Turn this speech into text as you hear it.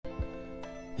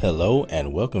Hello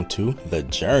and welcome to The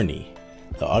Journey,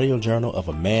 the audio journal of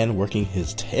a man working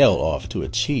his tail off to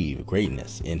achieve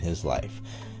greatness in his life.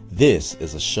 This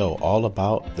is a show all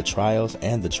about the trials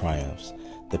and the triumphs,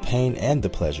 the pain and the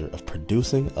pleasure of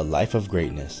producing a life of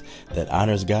greatness that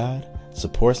honors God,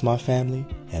 supports my family,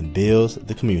 and builds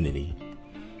the community.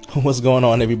 What's going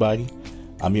on, everybody?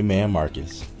 I'm your man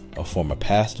Marcus, a former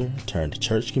pastor turned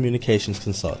church communications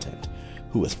consultant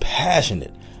who is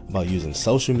passionate about using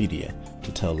social media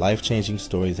to tell life-changing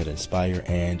stories that inspire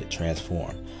and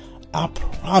transform. I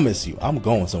promise you, I'm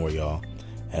going somewhere, y'all,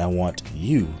 and I want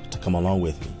you to come along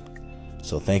with me.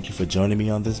 So thank you for joining me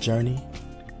on this journey,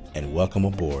 and welcome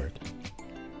aboard.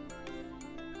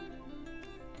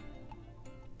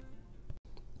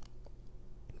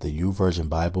 The YouVersion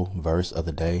Bible verse of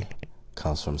the day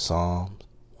comes from Psalm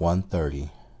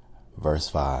 130, verse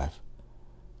 5.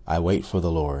 I wait for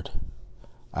the Lord.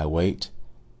 I wait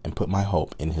and put my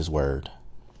hope in his word.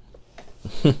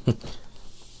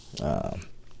 I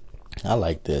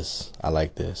like this.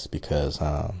 Because,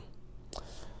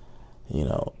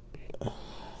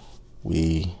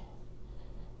 we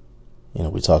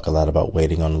talk a lot about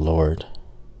waiting on the Lord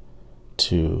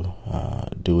to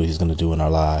do what he's going to do in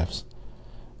our lives.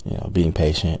 Being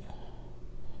patient.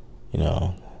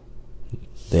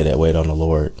 They that wait on the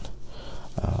Lord,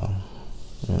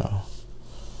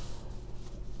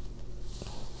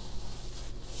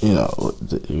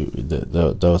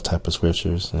 those type of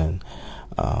scriptures, and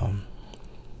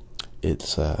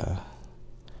it's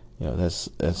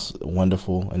that's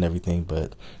wonderful and everything,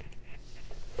 but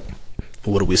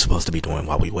what are we supposed to be doing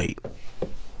while we wait?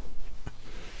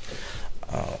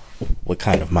 What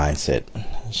kind of mindset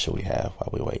should we have while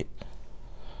we wait?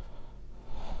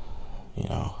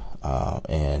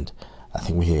 And I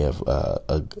think we have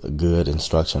a good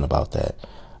instruction about that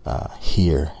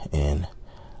here in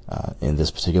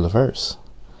this particular verse.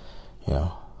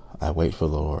 I wait for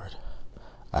the Lord.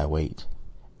 I wait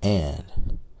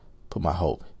and put my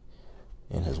hope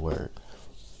in his word.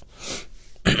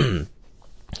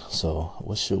 So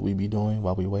what should we be doing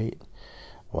while we wait?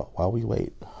 While we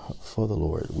wait for the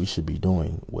Lord, we should be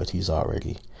doing what he's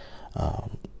already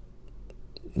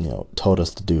told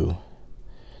us to do,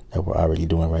 that we're already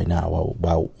doing right now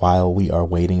while we are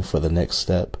waiting for the next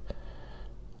step,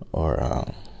 or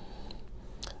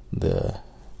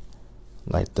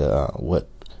what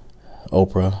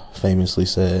Oprah famously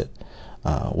said,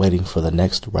 waiting for the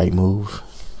next right move.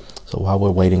 So while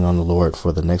we're waiting on the Lord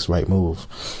for the next right move,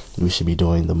 we should be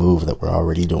doing the move that we're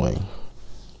already doing,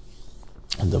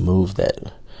 and the move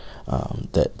that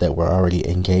we're already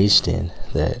engaged in,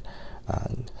 that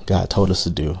God told us to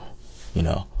do,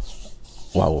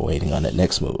 while we're waiting on that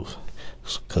next move.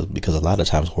 Because a lot of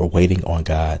times we're waiting on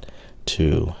God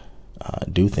to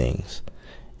do things,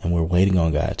 and we're waiting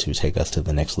on God to take us to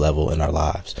the next level in our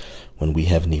lives when we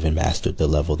haven't even mastered the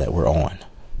level that we're on.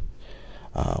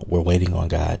 We're waiting on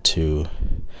God to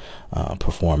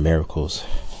perform miracles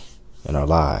in our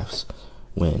lives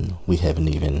when we haven't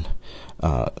even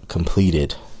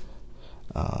completed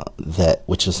that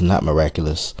which is not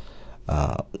miraculous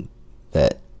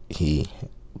that he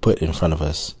put in front of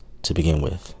us to begin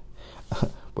with.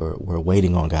 We're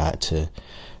waiting on God to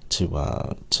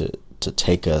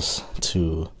take us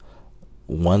to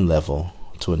one level,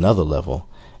 to another level,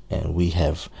 and we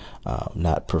have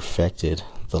not perfected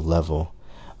the level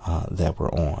that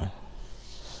we're on.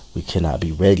 We cannot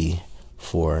be ready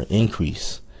for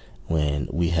increase when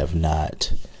we have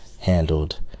not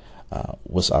handled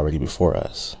what's already before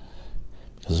us.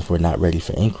 Because if we're not ready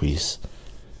for increase,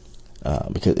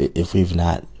 because if we've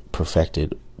not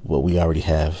perfected what we already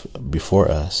have before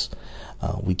us,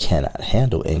 we cannot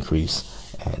handle increase,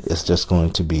 and it's just going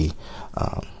to be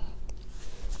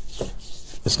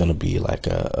like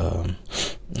an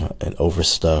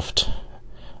overstuffed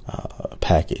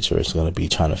package, or it's going to be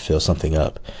trying to fill something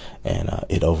up, and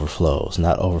it overflows.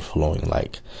 Not overflowing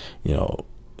like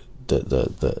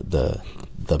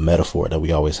the metaphor that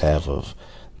we always have of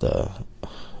the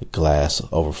glass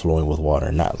overflowing with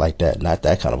water. Not like that. Not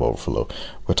that kind of overflow.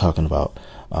 We're talking about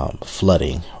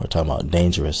flooding. We're talking about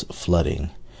dangerous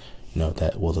flooding.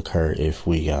 That will occur if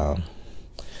we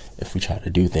try to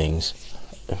do things.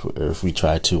 If we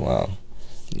try to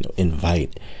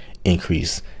invite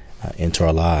increase into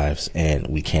our lives, and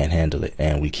we can't handle it,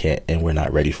 and we're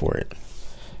not ready for it.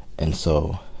 And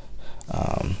so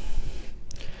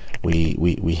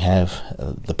we have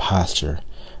the posture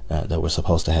that we're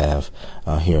supposed to have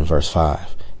here in verse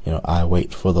 5. I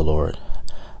wait for the Lord.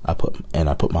 I wait and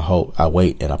I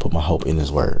put my hope in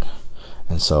his word.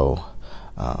 And so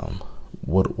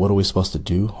what are we supposed to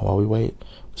do while we wait?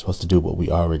 We're supposed to do what we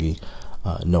already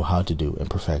know how to do and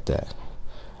perfect that.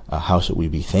 How should we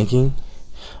be thinking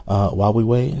while we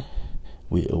wait?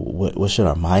 What should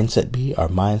our mindset be? Our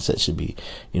mindset should be,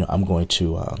 I'm going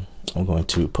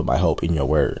to put my hope in your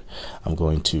word. I'm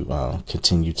going to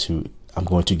I'm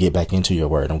going to get back into your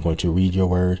word. I'm going to read your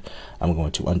word. I'm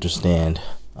going to understand,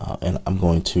 and I'm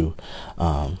going to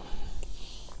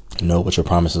know what your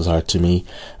promises are to me.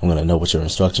 I'm going to know what your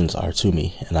instructions are to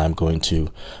me, and I'm going to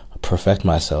perfect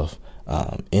myself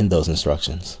in those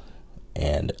instructions.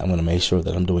 And I'm going to make sure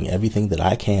that I'm doing everything that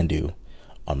I can do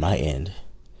on my end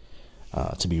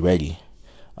to be ready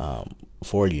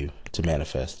for you to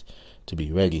manifest, to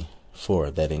be ready for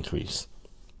that increase.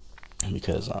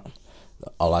 Because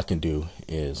all I can do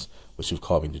is what you've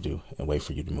called me to do and wait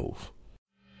for you to move.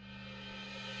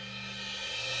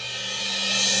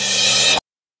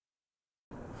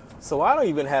 So I don't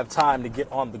even have time to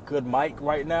get on the good mic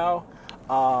right now.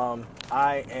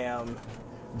 I am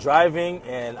driving,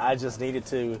 and I just needed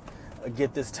to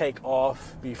get this take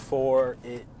off before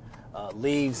it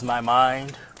leaves my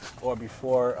mind, or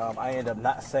before I end up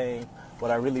not saying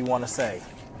what I really want to say.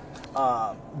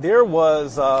 There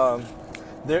was a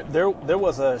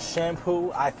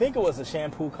shampoo. I think it was a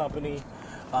shampoo company.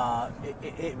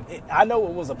 I know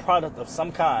it was a product of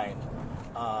some kind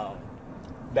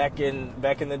back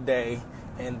in the day,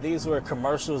 and these were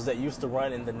commercials that used to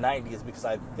run in the 90s, because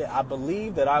I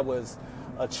believe that I was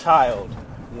a child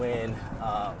when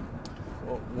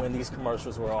these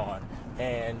commercials were on.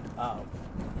 And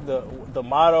the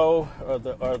motto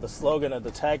or the slogan or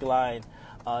the tagline,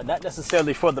 not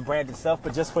necessarily for the brand itself,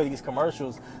 but just for these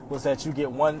commercials, was that you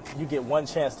get one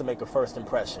chance to make a first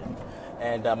impression.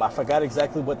 And I forgot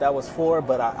exactly what that was for,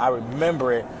 but I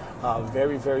remember it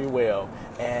very, very well.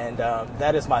 And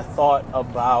that is my thought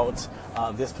about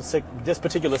this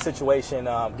particular situation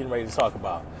I'm getting ready to talk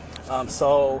about.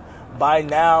 So by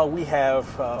now we have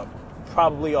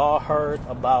probably all heard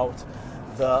about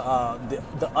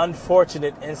the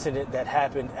unfortunate incident that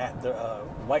happened at the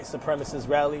white supremacist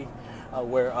rally,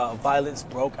 where violence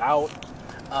broke out.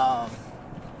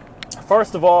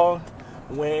 First of all,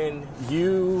 when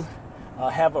you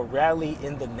have a rally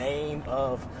in the name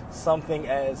of something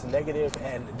as negative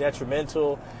and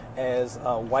detrimental as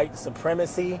white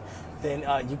supremacy, then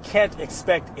you can't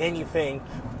expect anything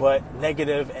but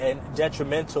negative and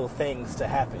detrimental things to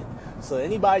happen. So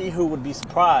anybody who would be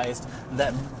surprised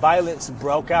that violence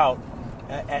broke out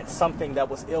at something that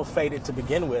was ill-fated to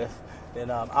begin with, then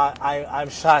I'm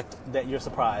shocked that you're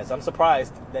surprised. I'm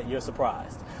surprised that you're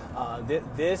surprised.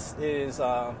 This is...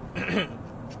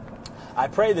 I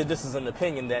pray that this is an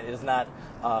opinion that is not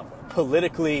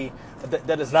politically,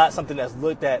 that is not something that's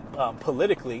looked at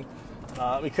politically,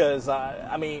 because,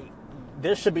 I mean,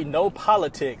 there should be no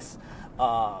politics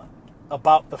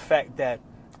about the fact that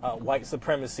white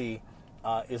supremacy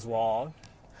is wrong,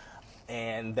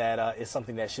 and that it's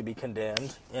something that should be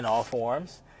condemned in all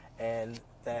forms, and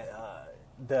that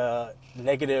the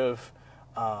negative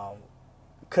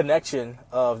connection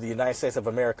of the United States of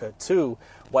America to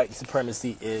white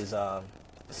supremacy is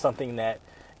something that,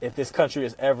 if this country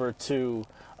is ever to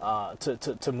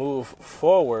move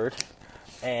forward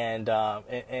and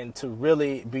to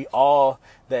really be all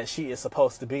that she is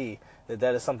supposed to be,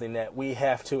 that is something that we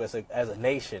have to, as a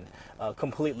nation,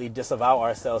 completely disavow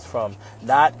ourselves from,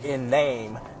 not in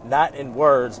name, not in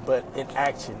words, but in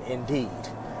action, in deed.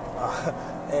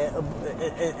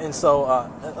 And so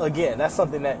again, that's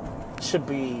something that should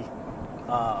be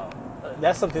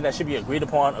agreed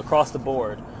upon across the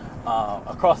board,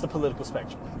 across the political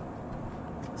spectrum.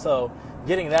 So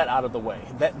getting that out of the way,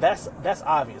 that's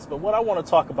obvious. But what I want to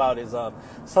talk about is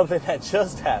something that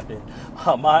just happened.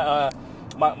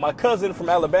 My cousin from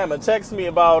Alabama texted me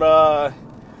about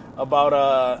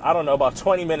I don't know, about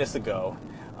 20 minutes ago,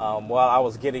 while I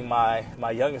was getting my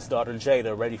youngest daughter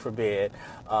Jada ready for bed.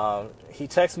 He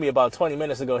texted me about 20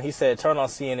 minutes ago, and he said, "Turn on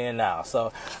CNN now."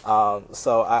 So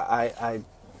I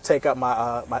take up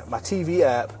my TV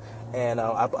app, and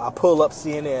I pull up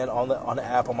CNN on the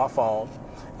app on my phone,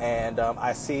 and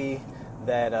I see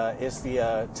that it's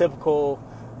the typical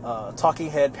talking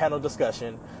head panel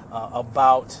discussion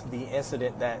about the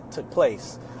incident that took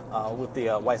place with the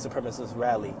white supremacist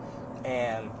rally.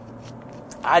 And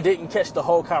I didn't catch the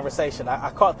whole conversation.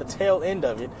 I caught the tail end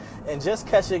of it, and just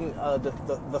catching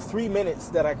the 3 minutes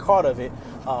that I caught of it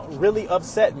really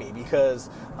upset me, because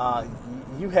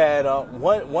you had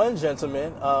one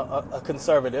gentleman, a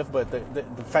conservative, but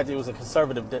the fact that he was a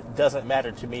conservative doesn't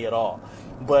matter to me at all.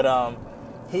 But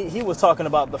he was talking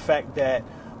about the fact that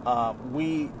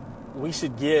we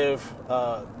should give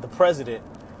the president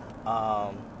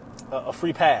a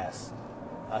free pass.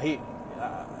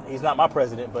 he's not my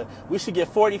president, but we should give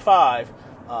 45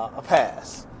 a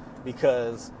pass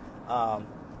because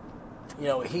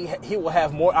he will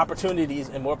have more opportunities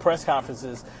and more press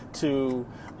conferences to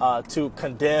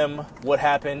condemn what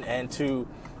happened and to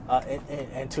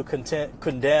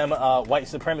condemn white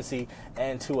supremacy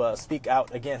and to speak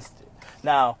out against it.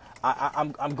 Now,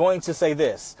 I'm going to say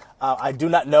this. I do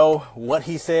not know what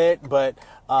he said, but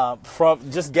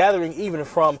from just gathering even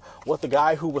from what the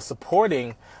guy who was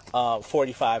supporting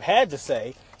 45 had to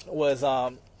say was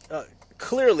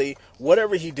clearly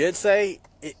whatever he did say,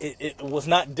 it was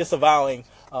not disavowing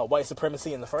white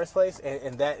supremacy in the first place,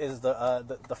 and that is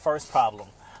the first problem.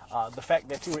 The fact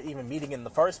that you were even meeting in the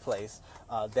first place,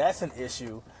 that's an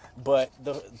issue. But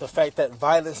the fact that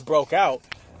violence broke out,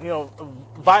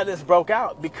 violence broke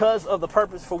out because of the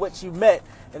purpose for which you met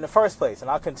in the first place.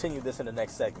 And I'll continue this in the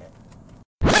next segment.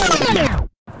 The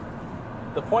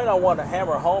point I want to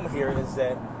hammer home here is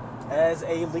that as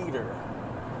a leader,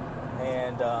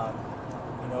 and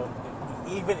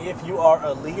even if you are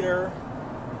a leader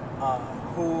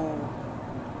who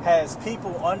has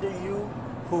people under you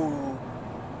who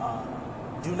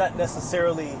do not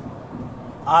necessarily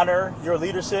honor your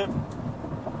leadership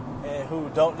and who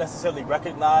don't necessarily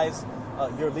recognize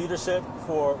your leadership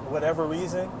for whatever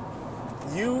reason,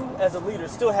 you as a leader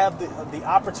still have the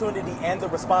opportunity and the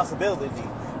responsibility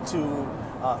to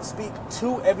speak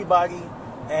to everybody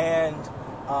and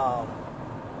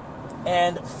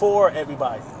for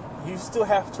everybody. You still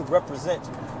have to represent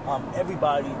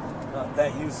everybody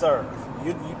that you serve.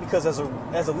 Because as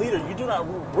a leader, you do not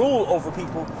rule over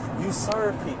people, you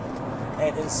serve people.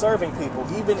 And in serving people,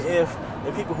 even if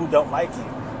they're people who don't like you,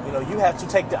 you have to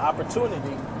take the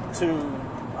opportunity to,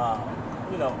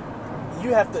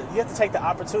 you have to take the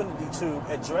opportunity to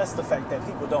address the fact that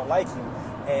people don't like you,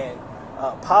 and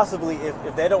possibly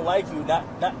if they don't like you,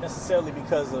 not necessarily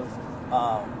because of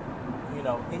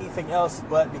anything else,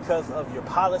 but because of your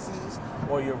policies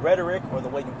or your rhetoric or the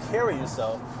way you carry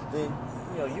yourself, then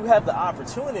you have the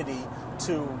opportunity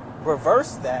to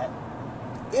reverse that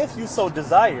if you so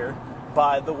desire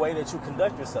by the way that you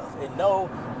conduct yourself. And no,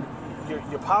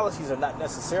 your policies are not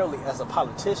necessarily, as a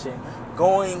politician,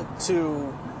 going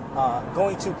to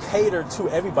cater to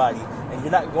everybody, and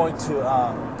you're not going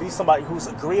to be somebody who's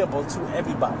agreeable to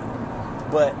everybody.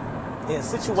 But in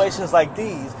situations like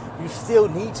these, you still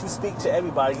need to speak to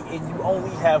everybody, and you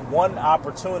only have one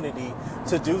opportunity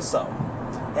to do so.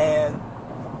 And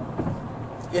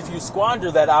if you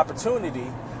squander that opportunity,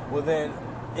 well, then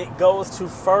it goes to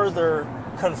further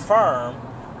confirm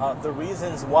the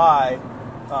reasons why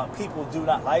people do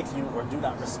not like you or do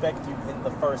not respect you in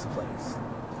the first place.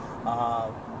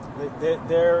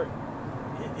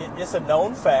 It's a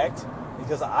known fact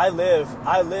because I live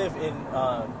in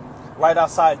right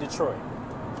outside Detroit,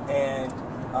 and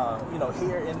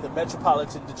here in the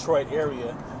metropolitan Detroit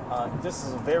area, this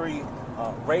is a very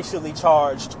racially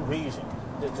charged region.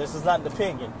 This is not an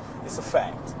opinion; it's a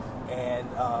fact. And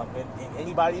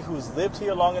anybody who's lived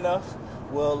here long enough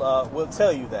will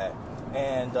tell you that.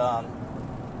 And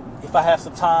if I have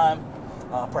some time,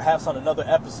 perhaps on another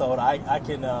episode, I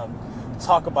can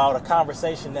talk about a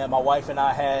conversation that my wife and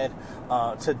I had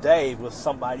today with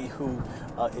somebody who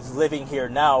is living here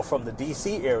now from the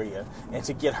D.C. area, and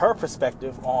to get her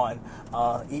perspective on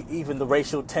even the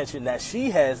racial tension that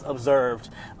she has observed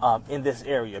in this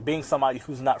area, being somebody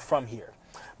who's not from here.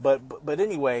 But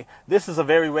anyway, this is a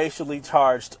very racially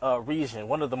charged region,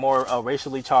 one of the more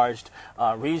racially charged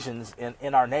regions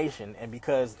in our nation, and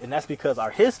that's because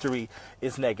our history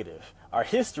is negative. Our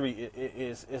history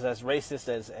is as racist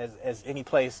as any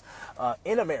place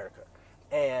in America.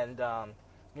 And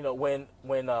when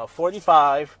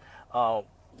 45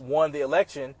 won the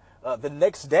election, the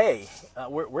next day,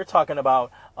 we're talking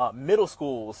about middle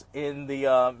schools in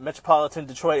the metropolitan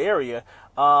Detroit area,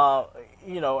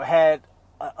 had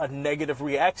a negative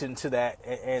reaction to that,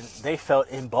 and they felt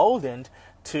emboldened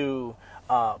to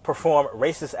perform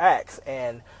racist acts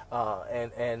and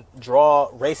draw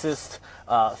racist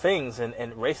things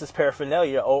and racist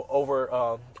paraphernalia all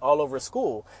over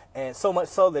school, and so much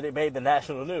so that it made the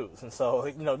national news. And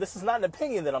so this is not an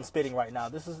opinion that I'm spitting right now.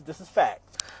 This is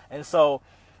fact. And so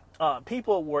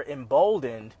people were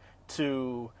emboldened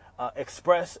to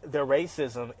express their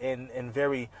racism in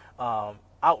very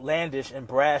outlandish and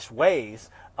brash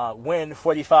ways when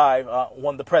 45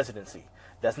 won the presidency.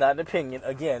 That's not an opinion.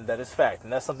 Again, that is fact,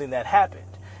 and that's something that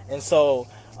happened. And so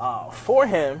for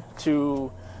him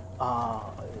to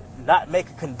not make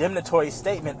a condemnatory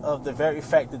statement of the very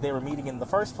fact that they were meeting in the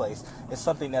first place is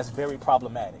something that's very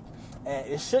problematic. And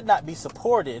it should not be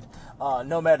supported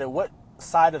no matter what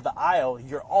side of the aisle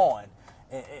you're on.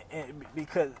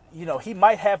 because he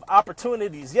might have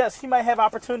opportunities. Yes, he might have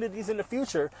opportunities in the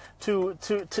future to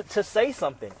say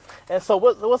something. And so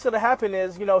what's going to happen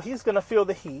is he's going to feel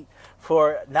the heat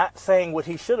for not saying what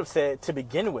he should have said to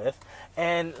begin with.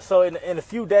 And so in a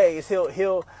few days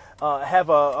he'll have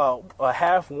a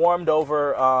half warmed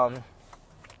over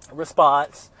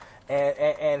response,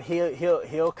 and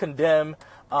he'll condemn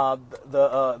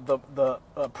the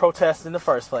protest in the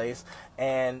first place,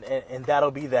 and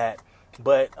that'll be that.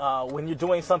 But when you're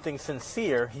doing something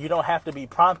sincere, you don't have to be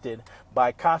prompted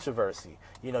by controversy.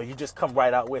 You just come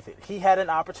right out with it. He had an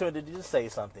opportunity to say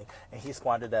something, and he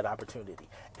squandered that opportunity.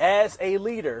 As a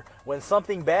leader, when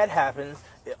something bad happens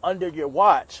under your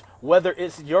watch, whether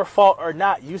it's your fault or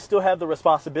not, you still have the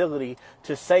responsibility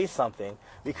to say something,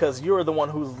 because you're the one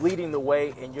who's leading the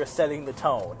way and you're setting the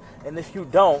tone. And if you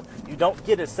don't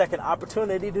get a second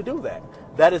opportunity to do that.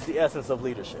 That is the essence of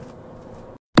leadership.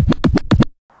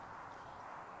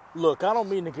 Look, I don't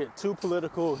mean to get too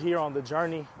political here on the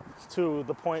journey to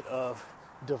the point of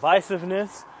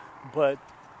divisiveness, but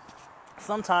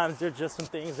sometimes there's just some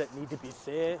things that need to be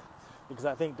said, because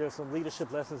I think there's some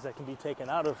leadership lessons that can be taken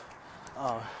out of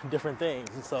different things.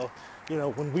 And so,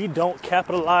 when we don't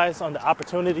capitalize on the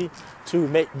opportunity to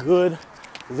make good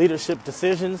leadership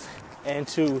decisions and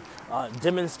to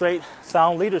demonstrate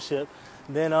sound leadership,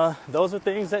 then those are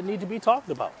things that need to be talked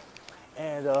about.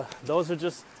 And those are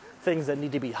just things that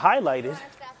need to be highlighted,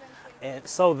 and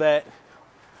so that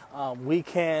we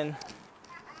can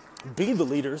be the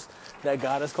leaders that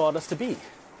God has called us to be.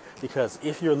 Because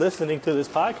if you're listening to this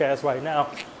podcast right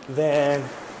now, then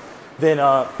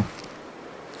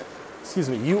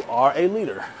you are a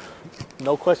leader.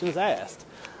 No questions asked.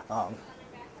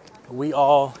 We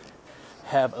all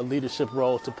have a leadership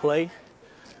role to play,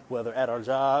 whether at our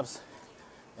jobs,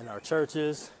 in our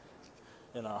churches,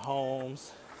 in our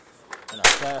homes, in our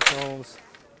classrooms,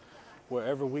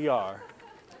 wherever we are,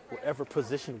 whatever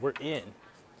position we're in,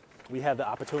 we have the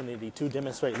opportunity to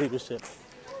demonstrate leadership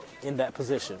in that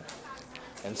position.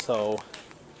 And so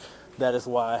that is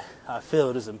why I feel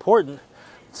it is important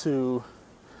to,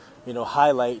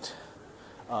 highlight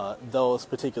those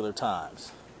particular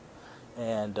times.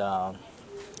 And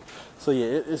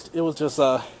it was just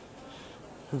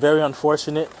very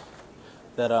unfortunate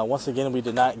that once again we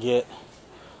did not get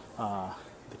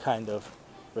the kind of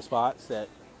response that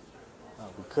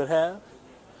we could have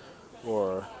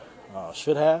or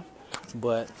should have,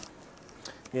 but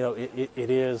it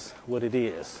is what it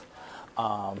is.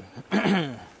 I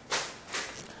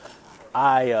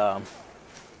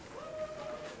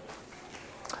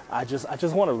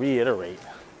just want to reiterate,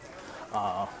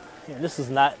 this is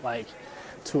not like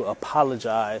to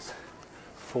apologize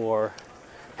for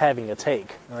having a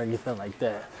take or anything like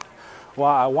that.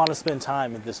 Why I want to spend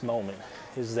time in this moment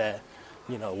is that,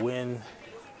 when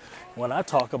I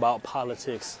talk about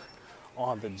politics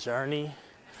on the journey,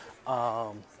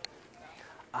 I'm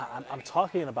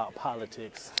talking about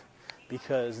politics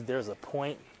because there's a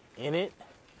point in it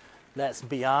that's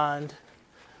beyond,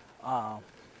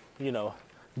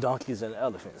 donkeys and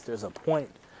elephants. There's a point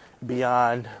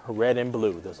beyond red and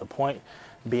blue. There's a point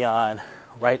beyond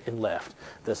right and left.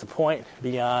 There's a point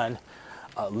beyond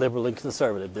liberal and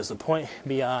conservative. There's a point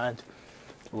beyond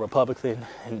Republican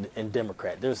and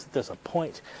Democrat. There's a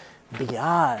point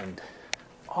beyond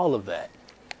all of that.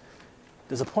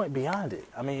 There's a point beyond it.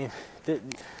 I mean,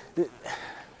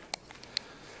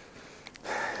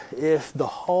 if the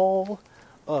whole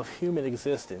of human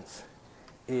existence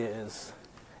is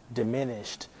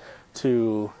diminished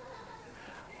to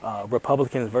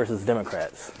Republicans versus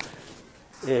Democrats,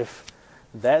 if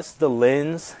that's the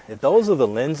lens, if those are the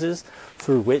lenses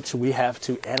through which we have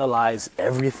to analyze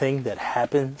everything that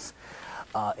happens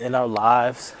in our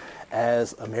lives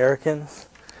as Americans,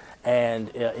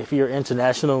 and if you're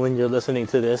international and you're listening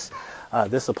to this,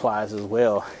 this applies as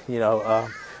well. You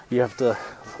have to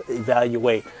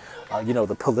evaluate,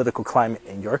 the political climate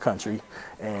in your country,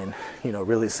 and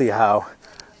really see how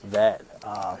that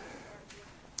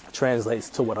translates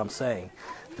to what I'm saying,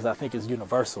 because I think it's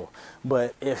universal.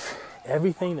 But if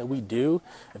everything that we do,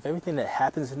 if everything that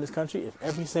happens in this country, if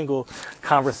every single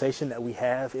conversation that we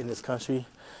have in this country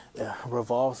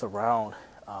revolves around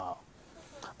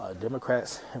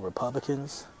Democrats and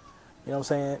Republicans,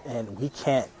 and we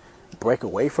can't break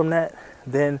away from that,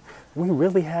 then we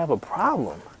really have a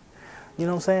problem.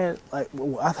 Like,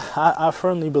 I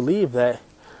firmly believe that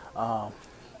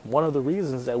one of the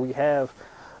reasons that we have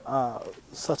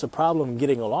such a problem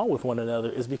getting along with one another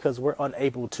is because we're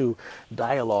unable to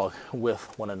dialogue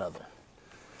with one another.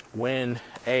 When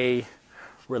a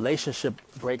relationship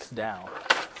breaks down,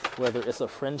 whether it's a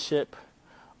friendship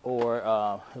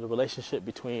or the relationship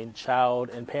between child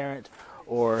and parent,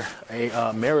 or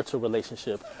a marital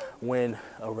relationship, when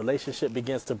a relationship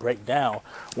begins to break down,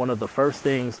 one of the first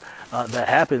things that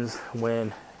happens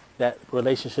when that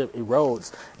relationship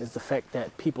erodes is the fact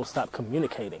that people stop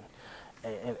communicating.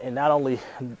 And not only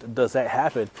does that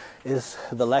happen, is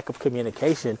the lack of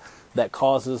communication that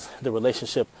causes the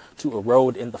relationship to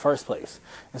erode in the first place.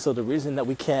 And so the reason that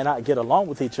we cannot get along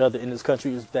with each other in this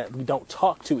country is that we don't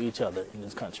talk to each other in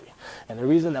this country. And the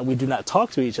reason that we do not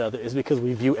talk to each other is because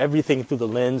we view everything through the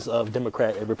lens of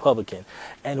Democrat and Republican.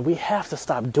 And we have to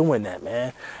stop doing that,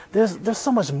 man. There's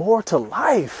so much more to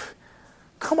life.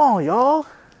 Come on, y'all.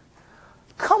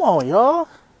 Come on, y'all.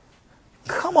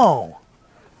 Come on.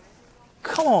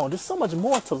 Come on, there's so much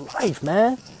more to life,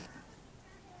 man.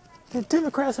 Than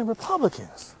Democrats and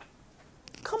Republicans.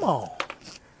 Come on.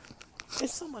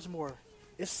 It's so much more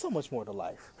to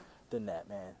life than that,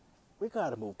 man. We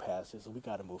gotta move past this and we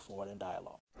gotta move forward in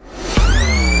dialogue.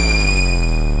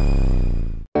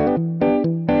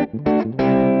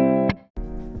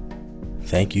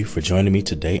 Thank you for joining me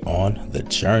today on The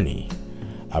Journey.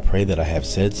 I pray that I have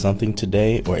said something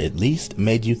today, or at least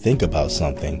made you think about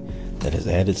something that has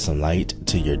added some light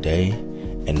to your day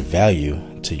and value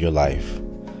to your life.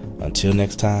 Until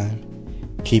next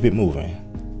time, keep it moving,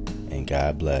 and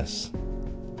God bless.